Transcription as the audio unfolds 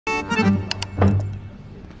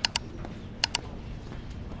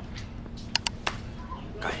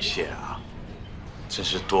真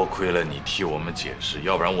是多亏了你替我们解释，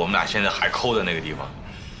要不然我们俩现在还扣在那个地方，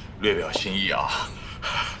略表心意啊！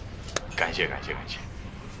感谢。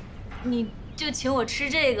你就请我吃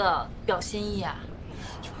这个表心意啊？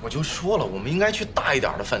我就说了，我们应该去大一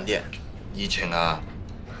点的饭店。怡情啊，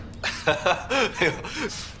哎呦，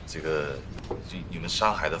这个你们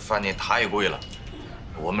上海的饭店太贵了，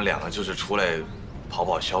我们两个就是出来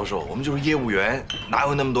跑销售，我们就是业务员，哪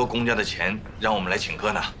有那么多公家的钱让我们来请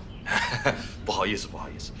客呢？不好意思。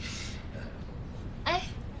哎，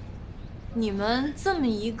你们这么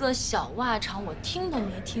一个小袜厂，我听都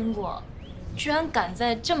没听过，居然敢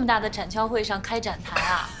在这么大的展销会上开展台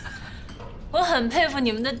啊！我很佩服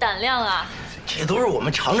你们的胆量啊！这都是我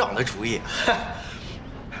们厂长的主意。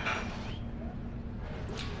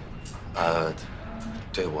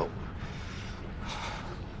对我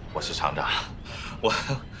是厂长，我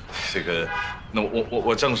这个，那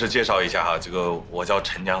我正式介绍一下哈，这个我叫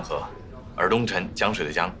陈江河，尔东陈，江水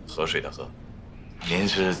的江，河水的河，您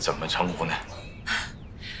是怎么称呼呢？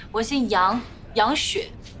我姓杨，杨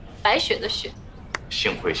雪，白雪的雪。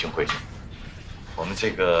幸会。我们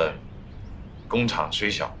这个工厂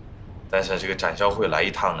虽小，但是这个展销会来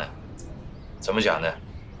一趟呢，怎么讲呢？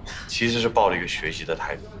其实是抱着一个学习的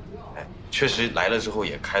态度。哎，确实来了之后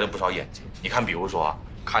也开了不少眼界。你看，比如说啊，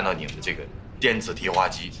看到你们这个电子提花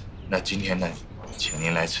机，那今天呢，请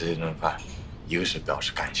您来吃这顿饭，一个是表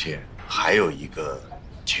示感谢，还有一个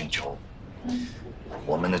请求。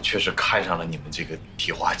我们呢确实看上了你们这个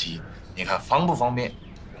提花机，你看方不方便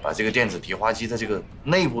把这个电子提花机的这个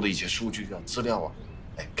内部的一些数据啊、资料啊，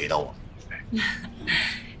哎，给到我。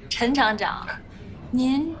陈厂长，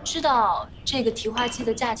您知道这个提花机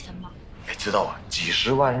的价钱吗？哎，知道啊，几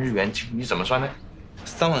十万日元，你怎么算呢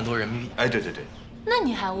？3万多人民币。哎，对。那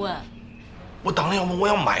你还问？我当然要问，我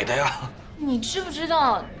要买的呀。你知不知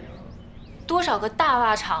道，多少个大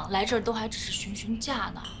袜厂来这儿都还只是询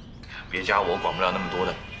价呢？别家我管不了那么多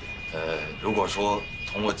的。如果说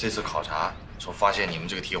通过这次考察，说发现你们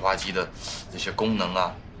这个提花机的这些功能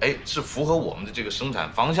啊，哎，是符合我们的这个生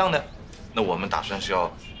产方向的，那我们打算是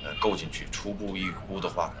要购进去，初步预估的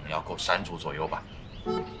话，可能要购3组左右吧。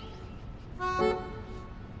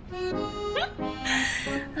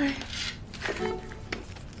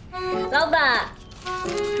老板，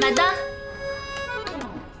买单。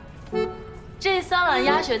这3碗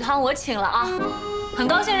鸭血汤我请了啊，很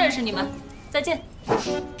高兴认识你们，再见。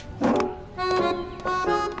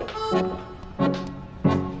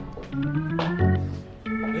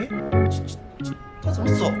哎，他怎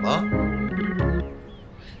么走了？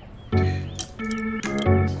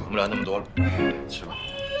管不了那么多了，吃吧。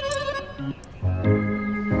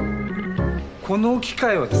この機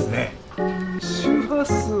械はですね、周波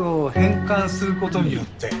数を変換することによっ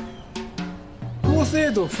て高精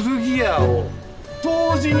度フルギアを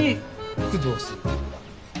同時に駆動することが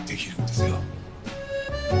できるんですよ。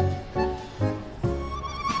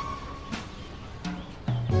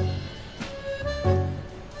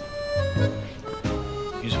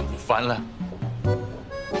你怎么翻了？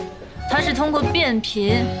它是通过变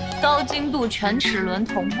频、高精度全齿轮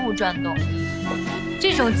同步转动。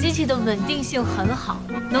这种机器的稳定性很好，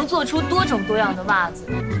能做出多种多样的袜子，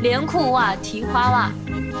连裤袜、提花袜。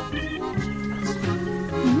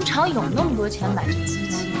你们厂有那么多钱买这机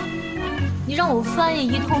器，你让我翻译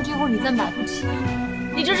一通，最后你再买不起，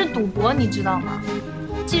你这是赌博，你知道吗？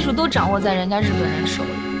技术都掌握在人家日本人手里，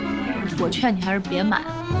我劝你还是别买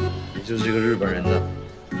了。你就是这个日本人呢，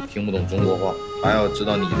听不懂中国话，他要知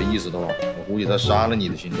道你的意思的话，我估计他杀了你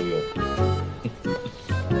的心都有。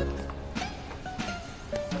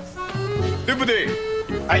对不对？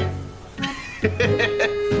哎，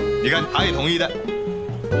你看他也同意的。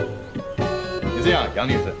你这样，杨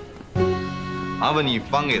女士，麻烦你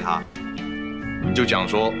翻给他，你就讲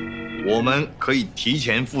说，我们可以提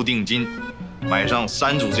前付定金，买上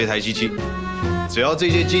3组这台机器，只要这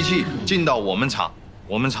些机器进到我们厂，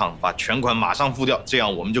我们厂把全款马上付掉，这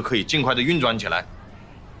样我们就可以尽快的运转起来。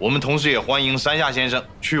我们同时也欢迎山下先生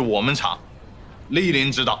去我们厂莅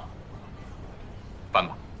临指导。翻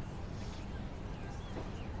吧。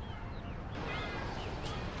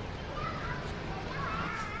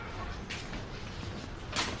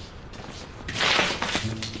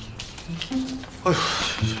哎呦，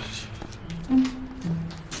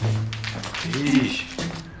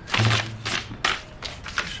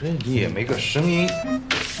这你也没个声音。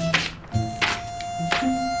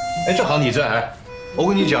哎，这好你这哎，我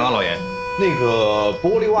跟你讲啊，老严，那个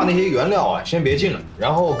玻璃袜那些原料啊，先别进了，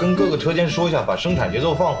然后跟各个车间说一下，把生产节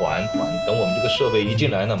奏放缓，等我们这个设备一进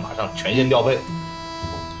来呢，马上全线调配。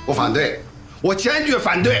我反对，我坚决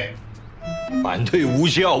反对。反对无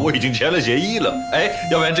效，我已经签了协议了。哎，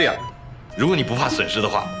要不然这样。如果你不怕损失的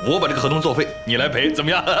话，我把这个合同作废，你来赔，怎么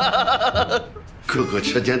样？各个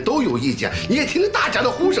车间都有意见，你也听听大家的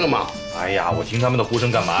呼声嘛。哎呀，我听他们的呼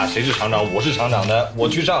声干嘛？谁是厂长？我是厂长的。我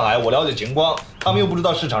去上海，我了解情况，他们又不知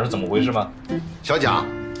道市场是怎么回事吗？小贾，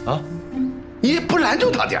啊，你也不拦住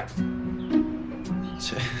他点。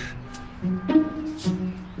这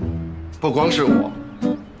不光是我，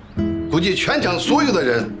估计全场所有的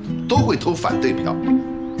人都会投反对票。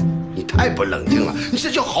你太不冷静了，你这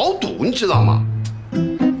叫豪赌，你知道吗？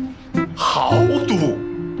豪赌。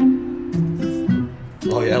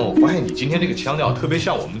老严，我发现你今天这个腔调特别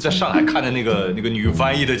像我们在上海看的那个女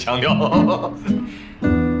翻译的腔调。哎呀，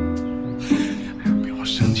不要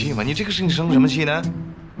生气嘛，你这个事情生什么气呢？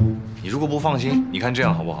你如果不放心，你看这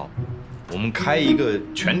样好不好？我们开一个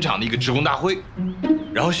全场的一个职工大会，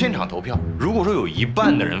然后现场投票。如果说有一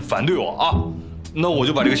半的人反对我啊，那我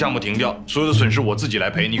就把这个项目停掉，所有的损失我自己来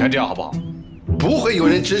赔。你看这样好不好？不会有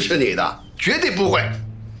人支持你的，绝对不会。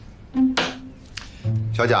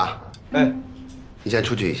小贾，哎。你先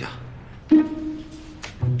出去一下。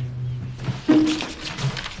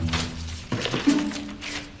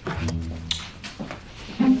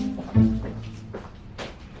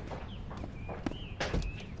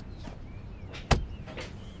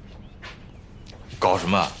搞什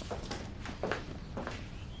么？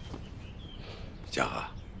江河，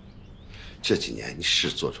这几年你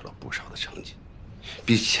是做出了不少的成绩，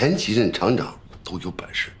比前几任厂长都有本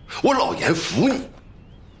事，我老严服你。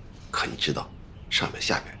可你知道上面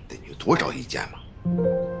下边得有多少意见吗？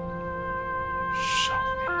上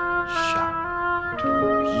面下面都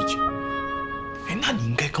有意见。哎，那你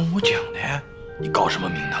应该跟我讲的呀。你搞什么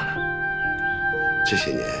名堂呢？这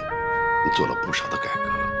些年你做了不少的改革，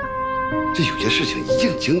这有些事情已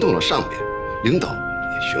经惊动了上边，领导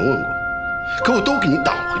也询问过，可我都给你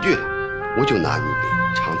挡回去了。我就拿你给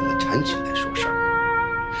厂里的产品来说事儿，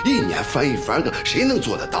一年翻一番个，谁能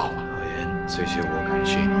做得到啊？老严，这些我感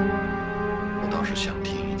谢你，我倒是想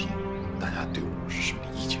听一听大家对我是什么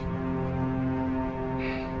意见。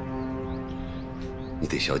你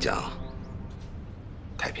对小蒋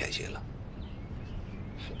太偏心了，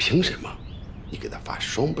凭什么你给他发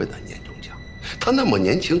双倍的年终奖？他那么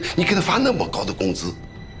年轻，你给他发那么高的工资，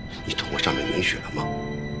你通过上面允许了吗？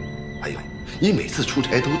还有，你每次出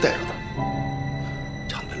差都带着他，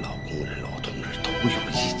厂的老工人、老同志都有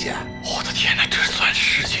意见。我的天哪，这算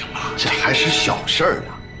事情吗？这还是小事儿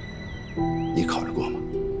呢，你考虑过吗？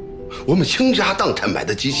我们倾家荡产买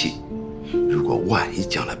的机器，如果万一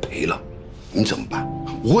将来赔了，你怎么办？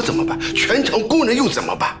我怎么办？全厂工人又怎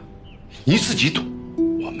么办？你自己赌，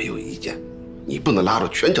我没有意见，你不能拉着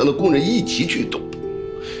全厂的工人一起去赌，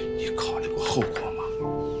你考虑过后果吗？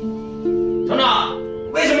厂长，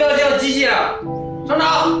为什么要这样机械啊？厂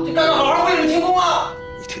长，这干得好好，为什么停工啊？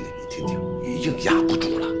你听听，已经压不